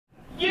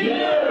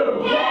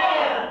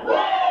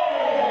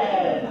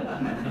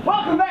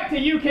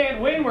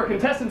Can't Win, where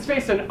contestants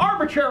face an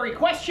arbitrary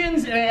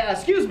questions,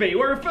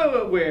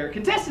 where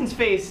contestants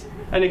face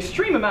an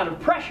extreme amount of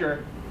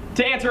pressure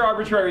to answer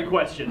arbitrary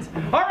questions.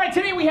 All right,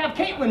 today we have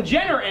Caitlyn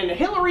Jenner and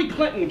Hillary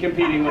Clinton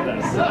competing with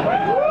us.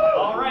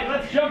 All right,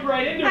 let's jump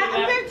right into it.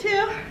 I'm here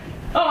too.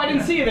 Oh, I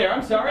didn't see you there.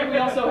 I'm sorry. We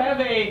also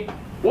have a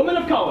woman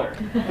of color.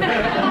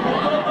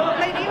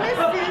 My name is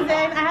Susan.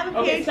 I have a PhD.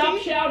 Okay, stop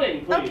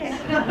shouting, please. Okay.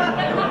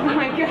 Oh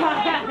my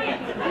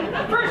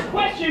God. First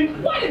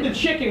question, why did the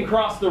chicken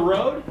cross the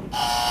road?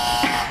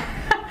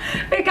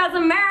 Because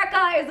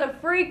America is a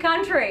free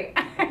country.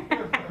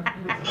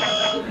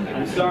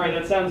 I'm sorry,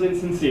 that sounds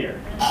insincere.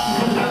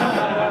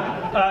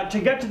 To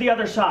get to the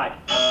other side.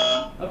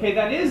 Okay,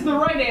 that is the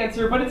right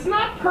answer, but it's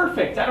not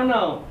perfect. I don't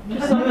know.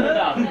 Just something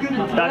about it.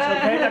 That's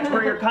okay, that's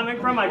where you're coming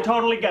from. I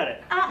totally get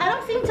it. I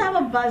don't seem to have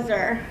a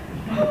buzzer.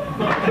 It's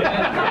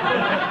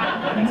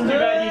too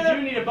bad. You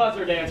do need a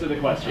buzzer to answer the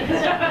question.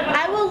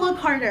 I will look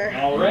harder.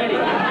 Alrighty.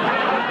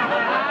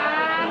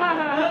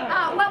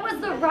 What was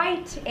the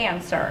right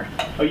answer?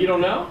 Oh, you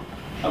don't know?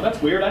 Oh,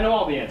 that's weird. I know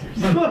all the answers.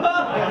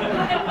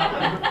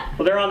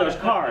 Well, they're on those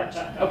cards.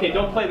 Okay,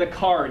 don't play the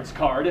cards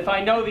card. If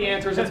I know the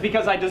answers, it's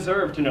because I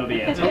deserve to know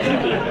the answers.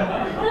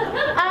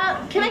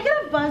 Can I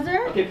get a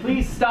buzzer? Okay,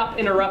 please stop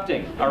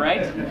interrupting, all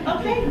right?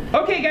 Okay.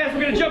 Okay, guys,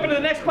 we're going to jump into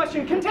the next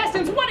question.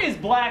 Contestants, what is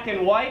black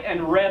and white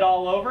and red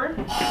all over?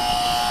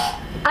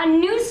 A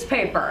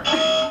newspaper.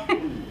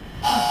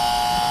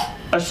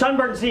 A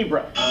sunburnt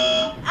zebra.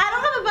 I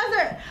don't have a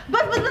buzzer.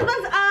 Buzz.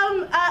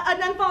 A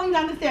nun falling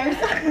down the stairs.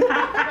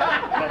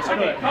 That's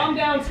Okay, good. calm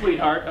down,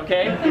 sweetheart,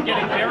 okay? You're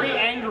getting very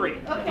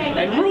angry.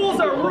 Okay. And rules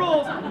are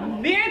rules.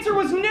 The answer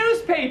was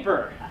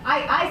newspaper.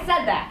 I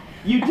said that.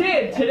 You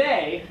did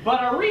today,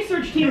 but our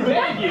research team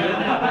vetted you,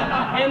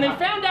 and they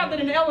found out that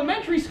in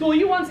elementary school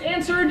you once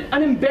answered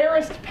an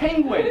embarrassed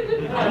penguin.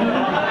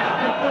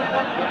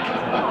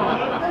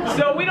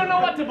 So we don't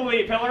know what to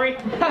believe, Hillary.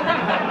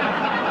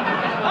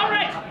 All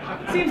right.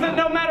 Seems that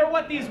no matter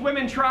what these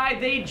women try,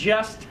 they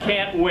just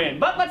can't win.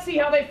 But let's see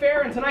how they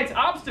fare in tonight's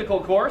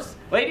obstacle course.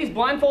 Ladies,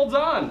 blindfolds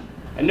on.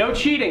 And no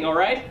cheating, all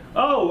right?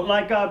 Oh,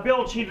 like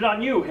Bill cheated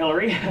on you,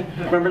 Hillary.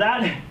 Remember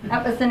that?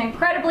 That was an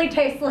incredibly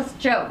tasteless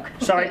joke.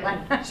 Sorry,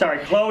 Caitlyn. sorry.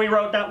 Chloe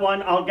wrote that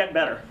one. I'll get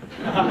better.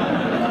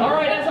 All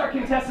right, as our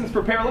contestants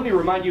prepare, let me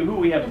remind you who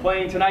we have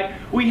playing tonight.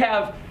 We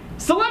have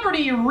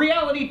celebrity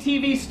reality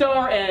TV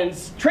star and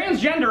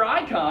transgender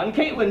icon,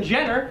 Caitlyn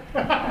Jenner.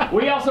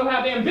 We also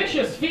have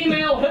ambitious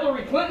female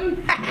Hillary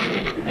Clinton.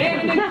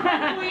 And an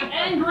incredibly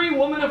angry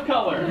woman of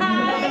color.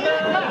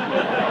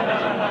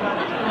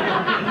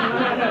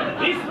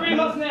 These three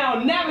must now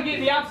navigate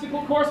the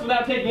obstacle course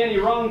without taking any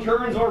wrong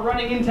turns or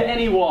running into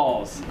any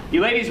walls.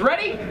 You ladies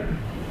ready?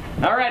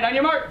 All right, on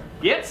your mark,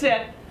 get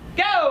set,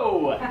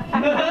 go!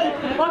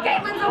 Well,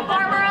 Caitlyn's a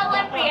former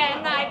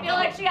Olympian. I feel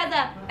like she has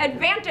an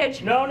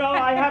advantage. No,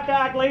 I have to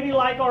act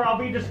ladylike or I'll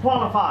be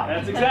disqualified.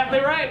 That's exactly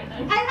right.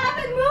 I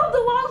haven't moved.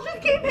 The walls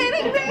just keep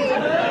hitting me.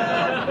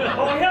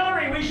 Oh,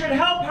 Hillary, we should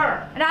help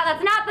her. No,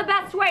 that's not the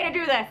best way to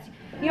do this.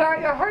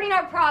 You're hurting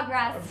our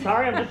progress.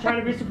 Sorry, I'm just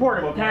trying to be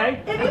supportive,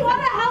 okay? If you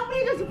want to help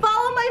me, just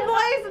follow my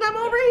voice and I'm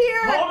over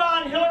here. Hold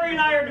on, Hillary and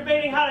I are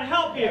debating how to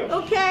help you.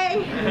 Okay.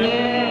 Oh,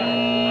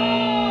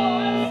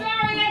 I'm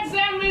sorry, that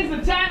sound means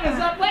the time is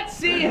up. Let's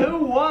see who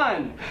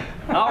won.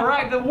 All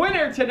right, the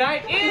winner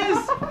tonight is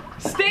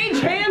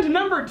stagehand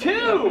number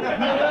 2.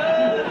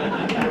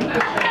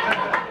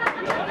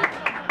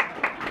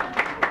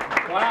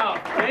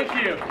 Wow, thank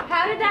you.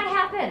 How did that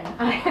happen?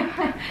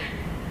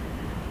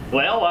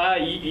 Well,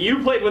 you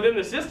played within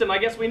the system. I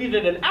guess we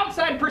needed an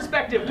outside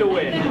perspective to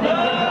win.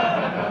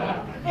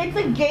 It's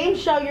a game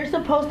show. You're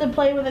supposed to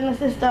play within the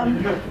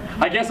system.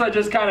 I guess I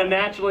just kind of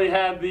naturally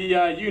had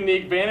the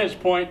unique vantage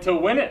point to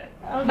win it.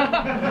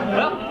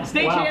 Well,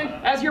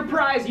 stagehand, as your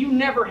prize, you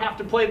never have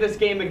to play this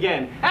game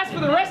again. As for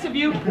the rest of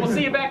you, we'll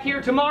see you back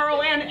here tomorrow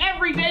and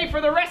every day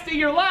for the rest of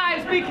your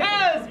lives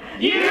because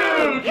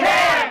you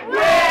can't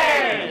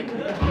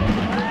win!